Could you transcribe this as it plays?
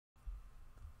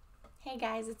Hey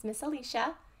guys, it's Miss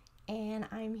Alicia, and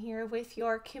I'm here with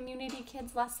your Community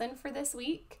Kids lesson for this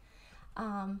week.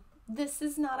 This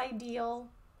is not ideal.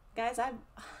 Guys, I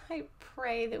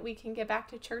pray that we can get back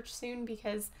to church soon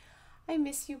because I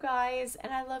miss you guys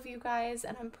and I love you guys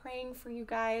and I'm praying for you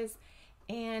guys,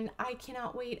 and I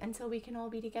cannot wait until we can all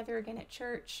be together again at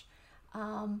church.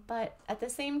 But at the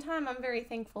same time, I'm very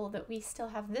thankful that we still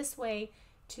have this way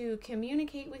to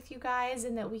communicate with you guys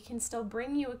and that we can still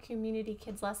bring you a Community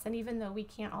Kids lesson even though we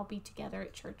can't all be together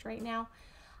at church right now.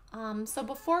 So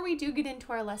before we do get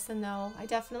into our lesson though, I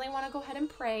definitely want to go ahead and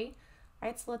pray. All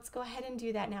right, so let's go ahead and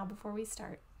do that now before we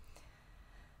start.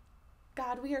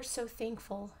 God, we are so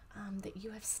thankful that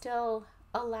you have still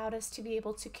allowed us to be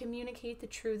able to communicate the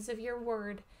truths of your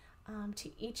word to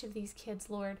each of these kids,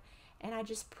 Lord. And I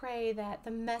just pray that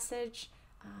the message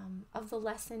of the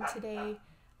lesson today,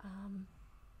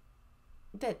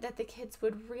 that the kids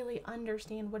would really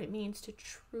understand what it means to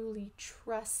truly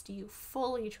trust you,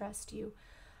 fully trust you.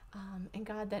 And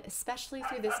God, that especially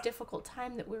through this difficult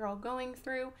time that we're all going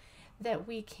through, that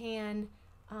we can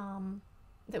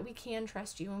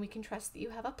trust you and we can trust that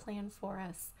you have a plan for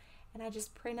us. And I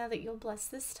just pray now that you'll bless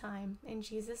this time. In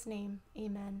Jesus' name,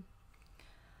 amen.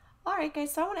 All right,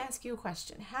 guys, so I want to ask you a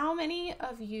question. How many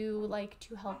of you like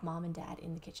to help mom and dad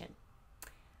in the kitchen?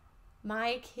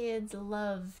 My kids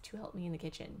love to help me in the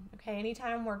kitchen. Okay,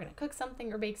 anytime we're going to cook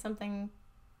something or bake something,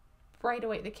 right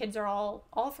away, the kids are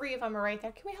all three of them are right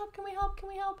there. Can we help? Can we help? Can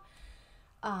we help?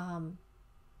 And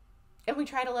we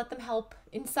try to let them help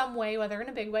in some way, whether in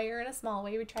a big way or in a small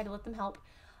way. We try to let them help.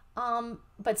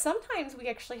 But sometimes we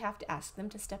actually have to ask them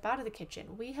to step out of the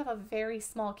kitchen. We have a very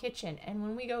small kitchen, and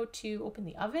when we go to open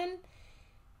the oven,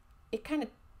 it kind of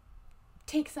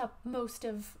takes up most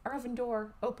of our oven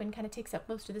door open, kind of takes up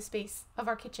most of the space of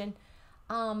our kitchen.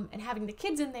 And having the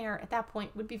kids in there at that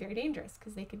point would be very dangerous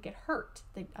because they could get hurt.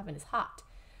 The oven is hot.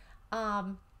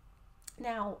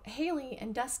 Now, Haley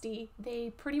and Dusty, they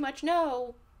pretty much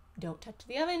know, don't touch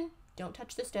the oven, don't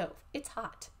touch the stove. It's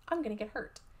hot. I'm going to get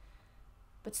hurt.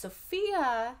 But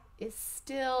Sophia is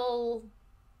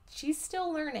she's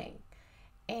still learning.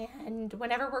 And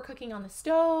whenever we're cooking on the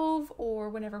stove or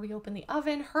whenever we open the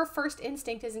oven, her first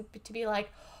instinct isn't to be like,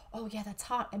 oh yeah, that's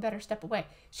hot, I better step away.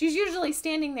 She's usually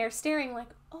standing there staring like,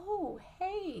 oh,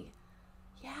 hey,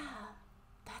 yeah,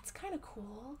 that's kind of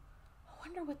cool. I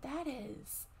wonder what that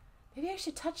is. Maybe I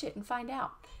should touch it and find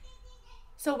out.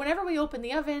 So whenever we open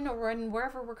the oven or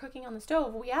wherever we're cooking on the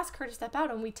stove, we ask her to step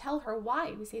out and we tell her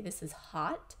why. We say, this is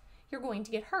hot, you're going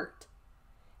to get hurt.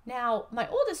 Now, my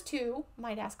oldest two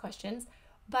might ask questions,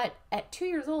 but at 2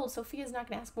 years old, Sophia's not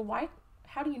going to ask, well, why?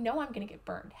 How do you know I'm going to get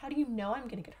burned? How do you know I'm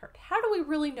going to get hurt? How do we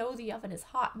really know the oven is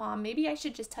hot, Mom? Maybe I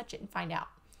should just touch it and find out.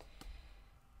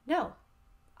 No,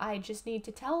 I just need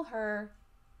to tell her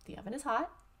the oven is hot,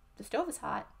 the stove is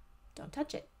hot, don't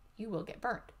touch it. You will get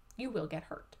burned. You will get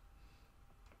hurt.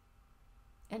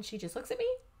 And she just looks at me.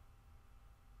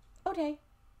 Okay.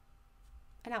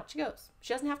 And out she goes.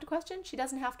 She doesn't have to question. She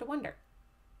doesn't have to wonder.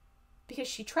 Because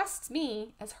she trusts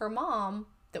me as her mom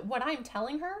that what I'm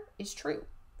telling her is true.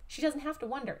 She doesn't have to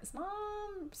wonder, is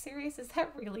Mom serious? Is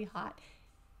that really hot?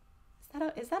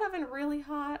 Is that oven really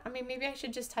hot? I mean, maybe I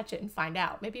should just touch it and find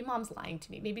out. Maybe Mom's lying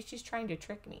to me. Maybe she's trying to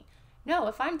trick me. No,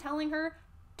 if I'm telling her,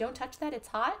 don't touch that, it's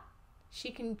hot,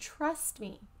 she can trust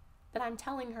me that I'm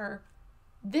telling her,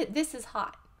 this is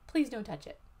hot. Please don't touch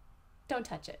it. Don't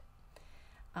touch it.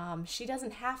 She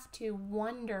doesn't have to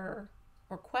wonder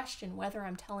or question whether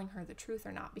I'm telling her the truth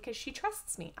or not because she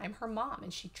trusts me. I'm her mom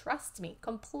and she trusts me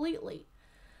completely.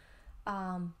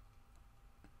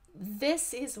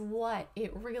 This is what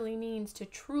it really means to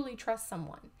truly trust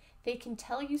someone. They can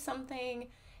tell you something.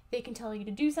 They can tell you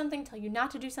to do something, tell you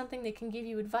not to do something. They can give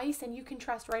you advice and you can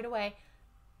trust right away.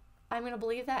 I'm going to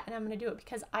believe that and I'm going to do it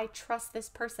because I trust this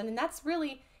person. And that's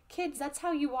really, kids, that's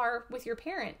how you are with your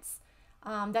parents.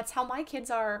 That's how my kids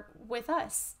are with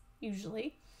us,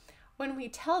 usually. When we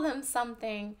tell them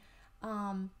something,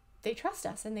 they trust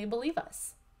us and they believe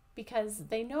us because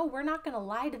they know we're not going to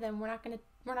lie to them. We're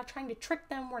not trying to trick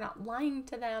them. We're not lying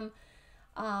to them.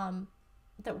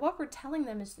 That what we're telling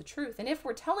them is the truth. And if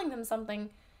we're telling them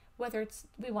something, whether it's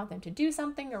we want them to do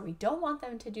something or we don't want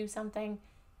them to do something,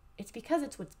 it's because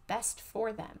it's what's best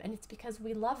for them. And it's because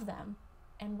we love them.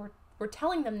 And we're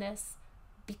telling them this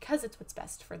because it's what's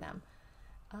best for them.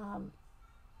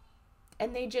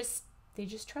 And they just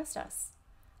trust us.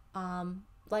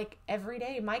 Like every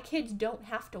day, my kids don't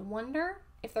have to wonder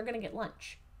if they're going to get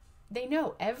lunch. They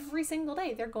know every single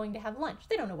day they're going to have lunch.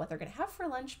 They don't know what they're going to have for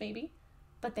lunch maybe,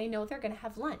 but they know they're going to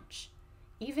have lunch.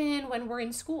 Even when we're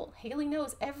in school, Haley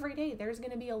knows every day there's going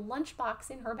to be a lunch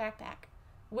box in her backpack.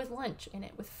 with lunch in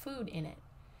it, with food in it.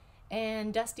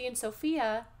 And Dusty and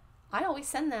Sophia, I always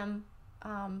send them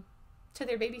to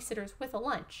their babysitters with a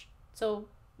lunch. So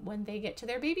when they get to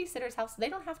their babysitter's house, they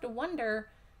don't have to wonder,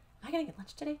 am I going to get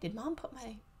lunch today? Did mom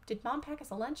pack us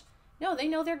a lunch? No, they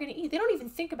know they're going to eat. They don't even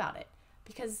think about it,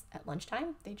 because at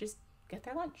lunchtime, they just get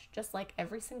their lunch, just like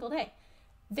every single day.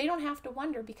 They don't have to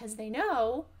wonder, because they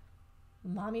know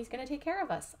mommy's going to take care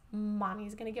of us.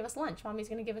 Mommy's going to give us lunch. Mommy's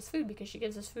going to give us food, because she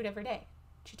gives us food every day.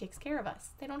 She takes care of us.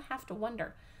 They don't have to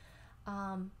wonder.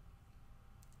 And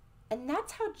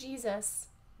that's how Jesus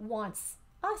wants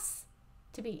us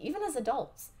to be, even as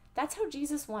adults. That's how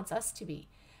Jesus wants us to be.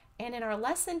 And in our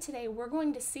lesson today, we're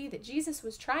going to see that Jesus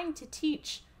was trying to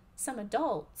teach some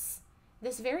adults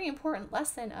this very important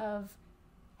lesson of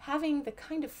having the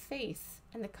kind of faith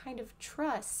and the kind of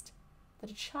trust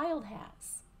that a child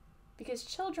has. Because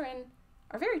children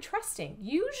are very trusting.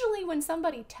 Usually when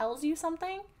somebody tells you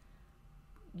something,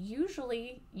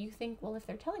 usually you think, well, if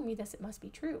they're telling me this, it must be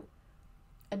true.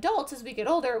 Adults, as we get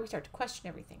older, we start to question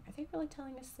everything. Are they really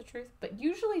telling us the truth? But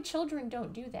usually children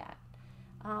don't do that.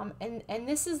 And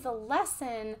this is the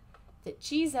lesson that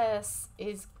Jesus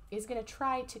is going to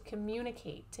try to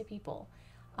communicate to people.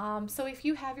 So if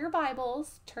you have your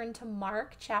Bibles, turn to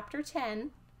Mark chapter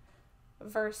 10,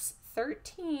 verse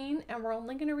 13, and we're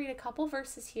only going to read a couple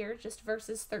verses here, just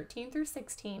verses 13 through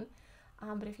 16.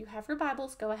 But if you have your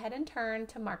Bibles, go ahead and turn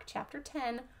to Mark chapter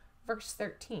 10, verse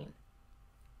 13.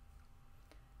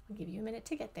 I'll give you a minute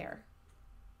to get there.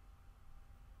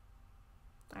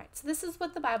 All right, so this is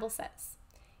what the Bible says.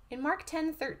 In Mark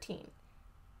 10:13,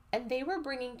 and they were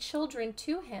bringing children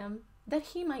to him that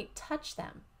he might touch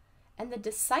them, and the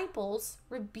disciples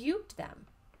rebuked them.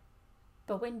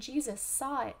 But when Jesus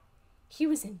saw it, he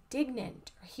was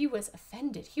indignant, or he was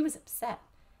offended, he was upset,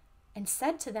 and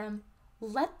said to them,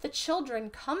 "Let the children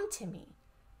come to me.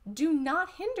 Do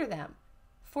not hinder them,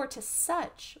 for to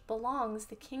such belongs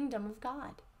the kingdom of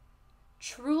God.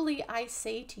 Truly I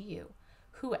say to you,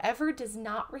 whoever does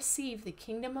not receive the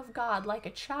kingdom of God like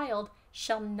a child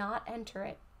shall not enter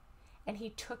it." And he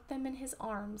took them in his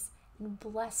arms and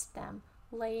blessed them,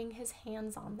 laying his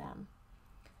hands on them.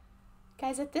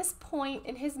 Guys, at this point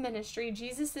in his ministry,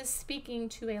 Jesus is speaking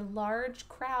to a large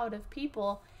crowd of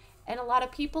people, and a lot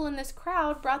of people in this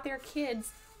crowd brought their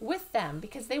kids with them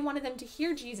because they wanted them to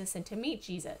hear Jesus and to meet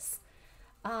Jesus.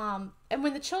 And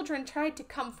when the children tried to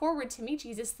come forward to meet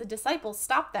Jesus, the disciples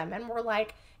stopped them and were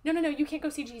like, no, you can't go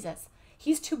see Jesus.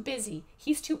 He's too busy.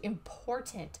 He's too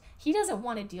important. He doesn't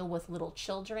want to deal with little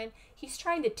children. He's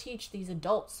trying to teach these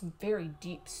adults some very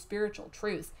deep spiritual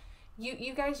truths.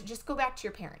 You guys just go back to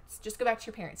your parents. Just go back to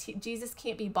your parents. Jesus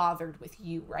can't be bothered with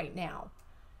you right now.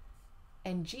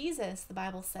 And Jesus, the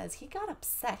Bible says, he got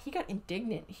upset. He got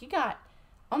indignant. He got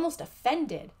almost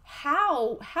offended.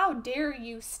 How dare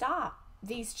you stop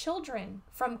these children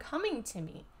from coming to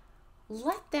me?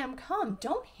 Let them come.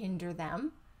 Don't hinder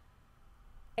them.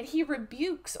 And he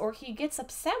rebukes, or he gets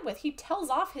upset with, he tells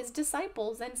off his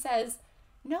disciples and says,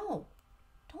 no,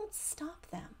 don't stop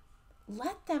them.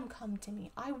 Let them come to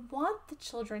me. I want the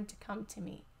children to come to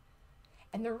me.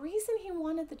 And the reason he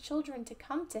wanted the children to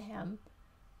come to him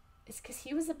is because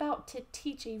he was about to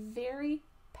teach a very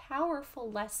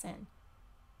powerful lesson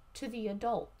to the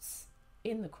adults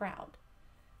in the crowd.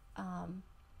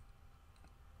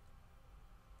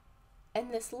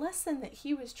 And this lesson that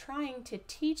he was trying to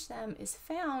teach them is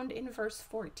found in verse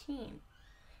 14.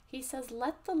 He says,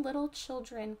 "Let the little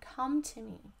children come to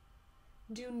me.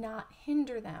 Do not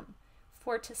hinder them,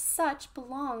 for to such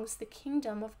belongs the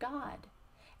kingdom of God."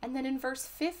 And then in verse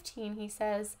 15, he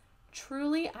says,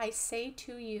 "Truly I say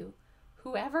to you,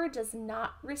 whoever does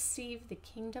not receive the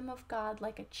kingdom of God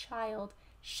like a child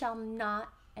shall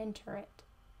not enter it."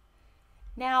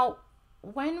 Now,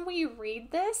 when we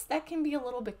read this, that can be a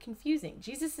little bit confusing.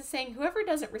 Jesus is saying whoever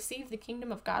doesn't receive the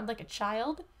kingdom of God like a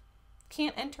child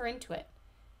can't enter into it.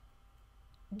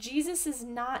 Jesus is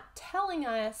not telling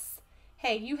us,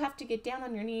 hey, you have to get down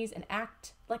on your knees and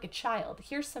act like a child.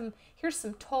 Here's some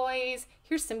toys,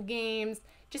 here's some games.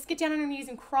 Just get down on your knees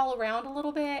and crawl around a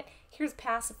little bit. Here's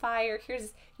pacifier.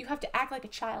 You have to act like a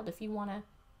child if you want to,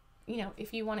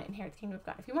 if you want to inherit the kingdom of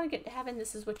God. If you want to get to heaven,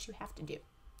 this is what you have to do.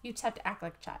 You just have to act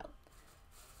like a child.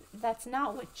 That's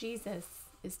not what Jesus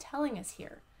is telling us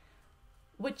here.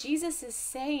 What Jesus is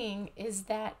saying is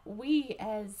that we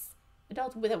as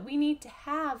adults, that we need to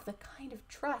have the kind of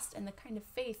trust and the kind of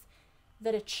faith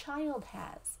that a child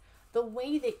has. The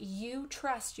way that you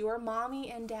trust your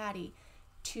mommy and daddy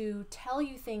to tell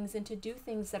you things and to do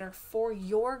things that are for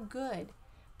your good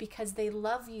because they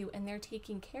love you and they're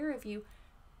taking care of you,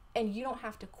 and you don't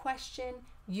have to question,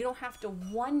 you don't have to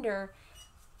wonder.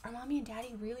 are mommy and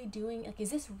daddy really doing, like,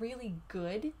 is this really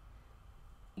good?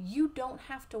 You don't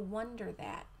have to wonder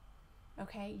that,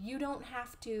 okay? You don't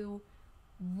have to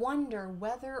wonder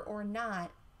whether or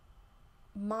not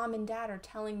mom and dad are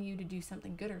telling you to do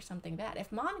something good or something bad.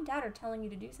 If mom and dad are telling you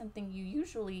to do something, you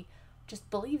usually just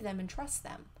believe them and trust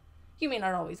them. You may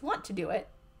not always want to do it,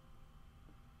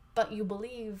 but you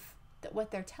believe that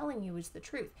what they're telling you is the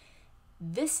truth.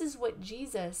 This is what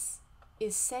Jesus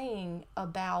is saying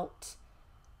about,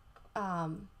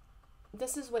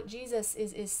 this is what Jesus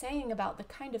is saying about the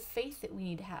kind of faith that we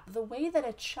need to have. The way that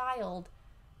a child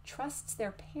trusts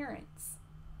their parents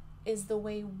is the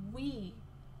way we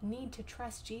need to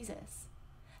trust Jesus.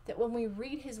 That when we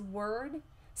read his word,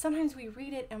 sometimes we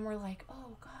read it and we're like,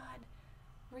 oh God,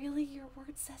 really? Your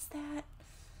word says that?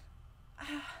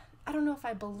 I don't know if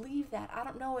I believe that. I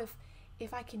don't know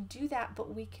if I can do that,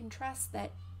 but we can trust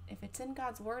that if it's in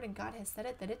God's word and God has said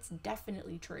it, that it's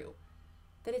definitely true.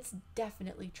 That it's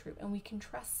definitely true. And we can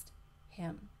trust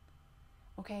him.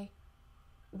 Okay?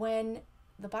 When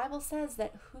the Bible says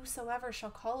that whosoever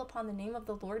shall call upon the name of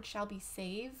the Lord shall be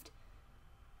saved,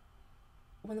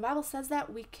 when the Bible says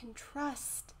that, we can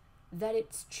trust that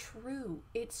it's true.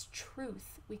 It's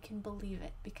truth. We can believe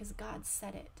it because God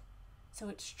said it. So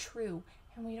it's true.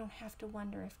 And we don't have to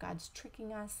wonder if God's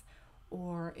tricking us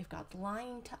or if God's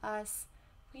lying to us.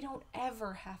 We don't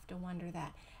ever have to wonder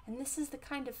that. And this is the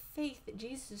kind of faith that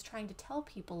Jesus is trying to tell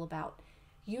people about.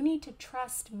 You need to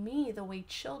trust me the way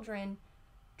children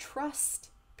trust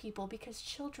people, because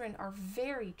children are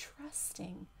very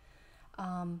trusting.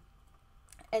 And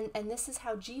this is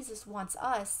how Jesus wants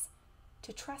us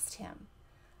to trust him.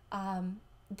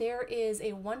 There is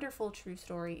a wonderful true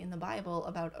story in the Bible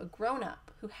about a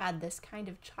grown-up who had this kind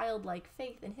of childlike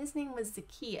faith, and his name was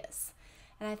Zacchaeus.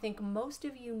 And I think most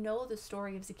of you know the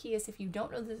story of Zacchaeus. If you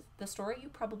don't know the story, you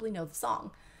probably know the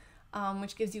song,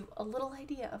 which gives you a little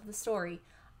idea of the story.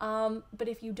 But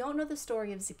if you don't know the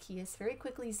story of Zacchaeus, very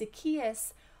quickly,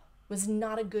 Zacchaeus was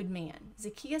not a good man.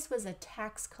 Zacchaeus was a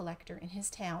tax collector in his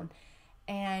town,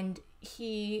 and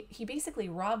he basically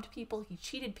robbed people. He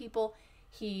cheated people.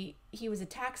 He was a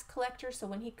tax collector, so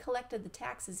when he collected the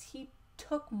taxes, he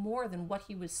took more than what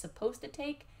he was supposed to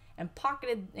take and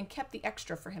pocketed and kept the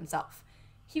extra for himself.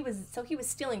 He was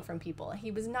stealing from people. He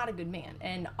was not a good man,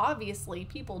 and obviously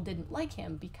people didn't like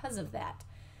him because of that.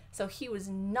 So he was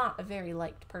not a very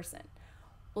liked person.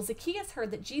 Well, Zacchaeus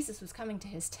heard that Jesus was coming to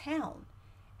his town,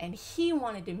 and he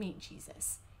wanted to meet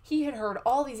Jesus. He had heard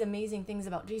all these amazing things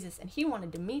about Jesus, and he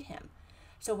wanted to meet him.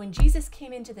 So when Jesus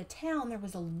came into the town, there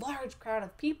was a large crowd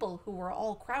of people who were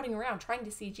all crowding around trying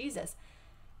to see Jesus.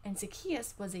 And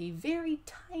Zacchaeus was a very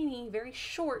tiny, very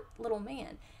short little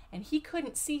man, and he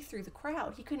couldn't see through the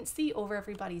crowd. He couldn't see over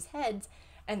everybody's heads,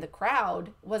 and the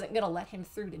crowd wasn't going to let him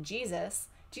through to Jesus.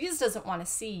 Jesus doesn't want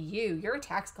to see you. You're a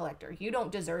tax collector. You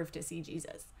don't deserve to see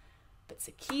Jesus. But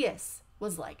Zacchaeus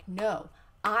was like, no,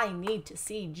 I need to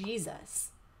see Jesus.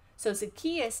 So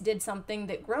Zacchaeus did something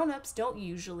that grown-ups don't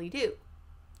usually do.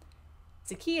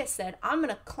 Zacchaeus said, I'm going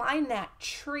to climb that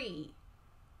tree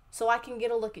so I can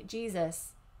get a look at Jesus,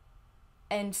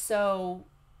 and so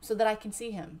that I can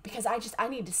see him, because I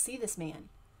need to see this man.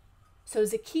 So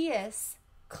Zacchaeus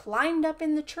climbed up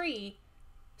in the tree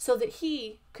so that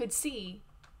he could see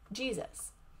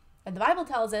Jesus. And the Bible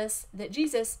tells us that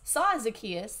Jesus saw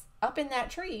Zacchaeus up in that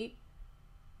tree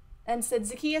and said,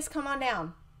 Zacchaeus, come on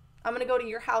down. I'm going to go to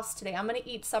your house today. I'm going to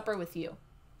eat supper with you.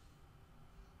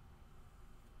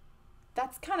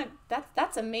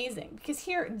 That's amazing, because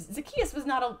here Zacchaeus was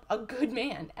not a good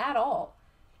man at all.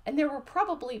 And there were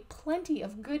probably plenty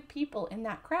of good people in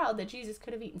that crowd that Jesus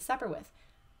could have eaten supper with.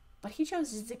 But he chose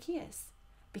Zacchaeus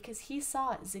because he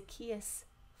saw Zacchaeus'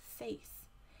 faith.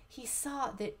 He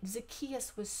saw that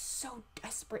Zacchaeus was so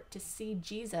desperate to see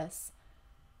Jesus.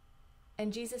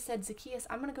 And Jesus said, Zacchaeus,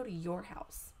 I'm going to go to your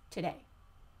house today.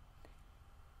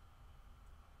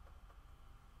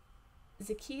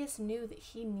 Zacchaeus knew that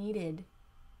he needed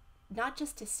not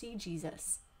just to see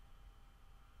Jesus,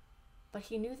 but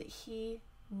he knew that he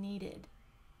needed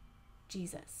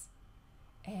Jesus.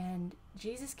 And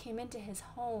Jesus came into his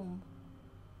home,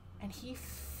 and he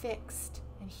fixed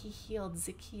and he healed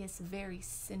Zacchaeus' very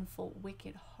sinful,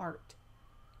 wicked heart.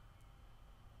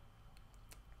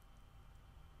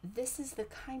 This is the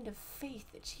kind of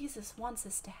faith that Jesus wants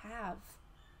us to have.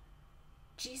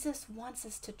 Jesus wants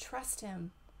us to trust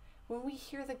him. When we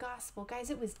hear the gospel, guys,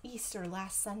 it was Easter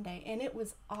last Sunday, and it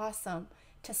was awesome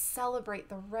to celebrate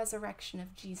the resurrection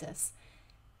of Jesus.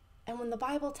 And when the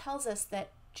Bible tells us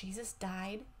that Jesus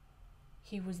died,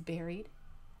 he was buried,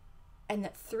 and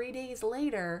that 3 days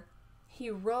later, he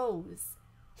rose,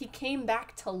 he came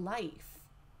back to life.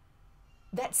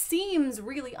 that seems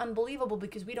really unbelievable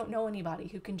because we don't know anybody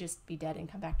who can just be dead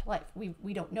and come back to life.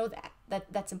 We don't know that.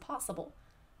 That's impossible.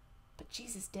 But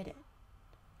Jesus did it.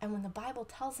 And when the Bible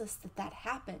tells us that that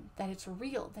happened, that it's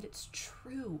real, that it's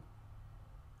true,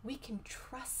 we can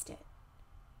trust it.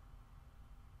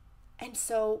 And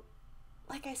so,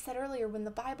 like I said earlier, when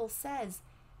the Bible says,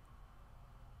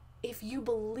 if you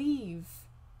believe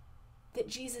that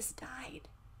Jesus died,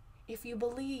 if you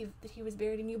believe that he was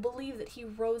buried, and you believe that he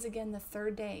rose again the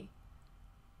third day,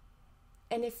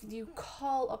 and if you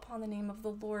call upon the name of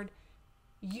the Lord,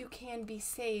 you can be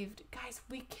saved. Guys,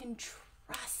 we can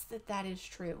trust that that is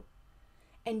true.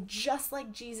 And just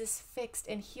like Jesus fixed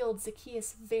and healed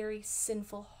Zacchaeus' very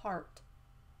sinful heart,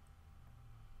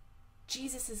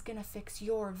 Jesus is going to fix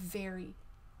your very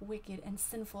wicked and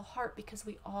sinful heart, because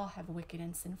we all have wicked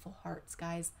and sinful hearts,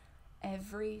 guys.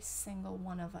 Every single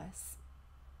one of us.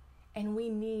 And we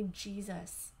need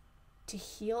Jesus to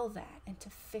heal that and to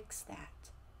fix that.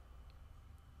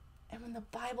 And when the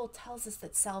Bible tells us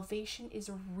that salvation is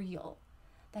real,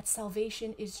 that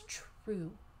salvation is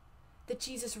true, that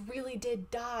Jesus really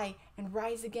did die and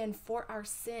rise again for our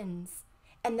sins,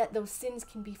 and that those sins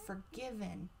can be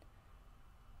forgiven,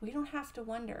 we don't have to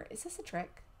wonder, is this a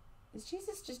trick? Is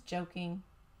Jesus just joking?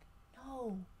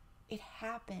 No, it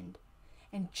happened.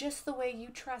 And just the way you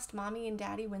trust mommy and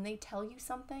daddy when they tell you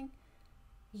something,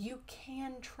 you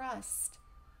can trust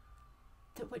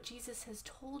that what Jesus has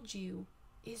told you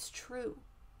is true.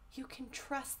 You can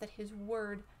trust that his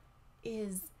word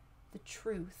is the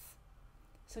truth.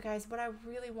 So guys, what I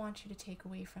really want you to take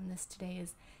away from this today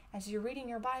is, as you're reading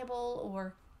your Bible,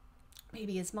 or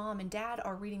maybe as mom and dad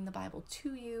are reading the Bible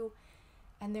to you,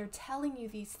 and they're telling you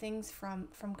these things from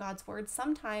God's word,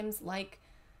 sometimes like,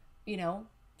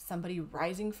 somebody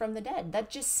rising from the dead. That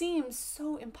just seems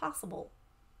so impossible.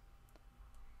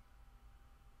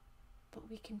 But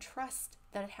we can trust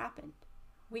that it happened.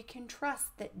 We can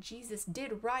trust that Jesus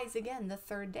did rise again the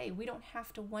third day. We don't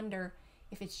have to wonder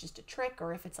if it's just a trick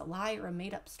or if it's a lie or a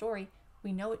made-up story.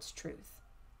 We know it's truth,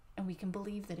 and we can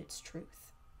believe that it's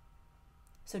truth.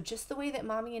 So just the way that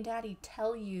mommy and daddy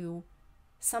tell you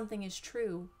something is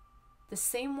true, the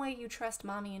same way you trust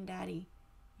mommy and daddy,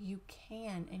 you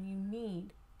can and you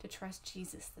need to trust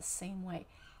Jesus the same way.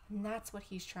 And that's what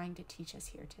he's trying to teach us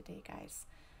here today, guys.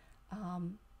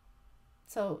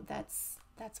 So that's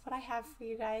what I have for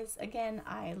you guys. Again,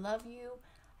 I love you.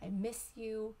 I miss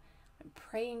you. I'm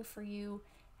praying for you.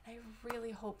 And I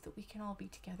really hope that we can all be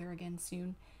together again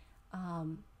soon.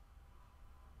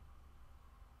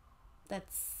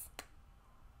 That's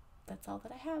all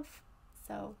that I have.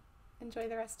 So enjoy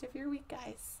the rest of your week,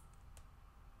 guys.